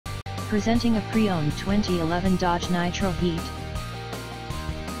Presenting a pre-owned 2011 Dodge Nitro Heat.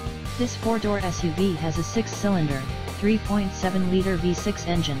 This four-door SUV has a six-cylinder, 3.7-liter V6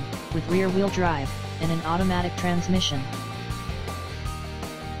 engine, with rear-wheel drive, and an automatic transmission.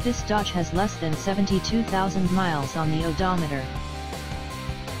 This Dodge has less than 72,000 miles on the odometer.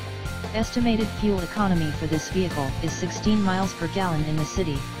 Estimated fuel economy for this vehicle is 16 miles per gallon in the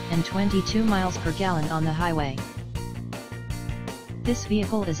city, and 22 miles per gallon on the highway. This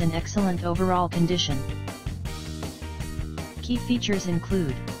vehicle is in excellent overall condition. Key features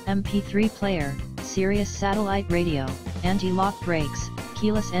include MP3 player, Sirius satellite radio, anti-lock brakes,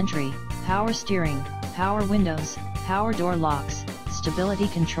 keyless entry, power steering, power windows, power door locks, stability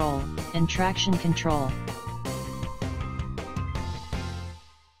control, and traction control.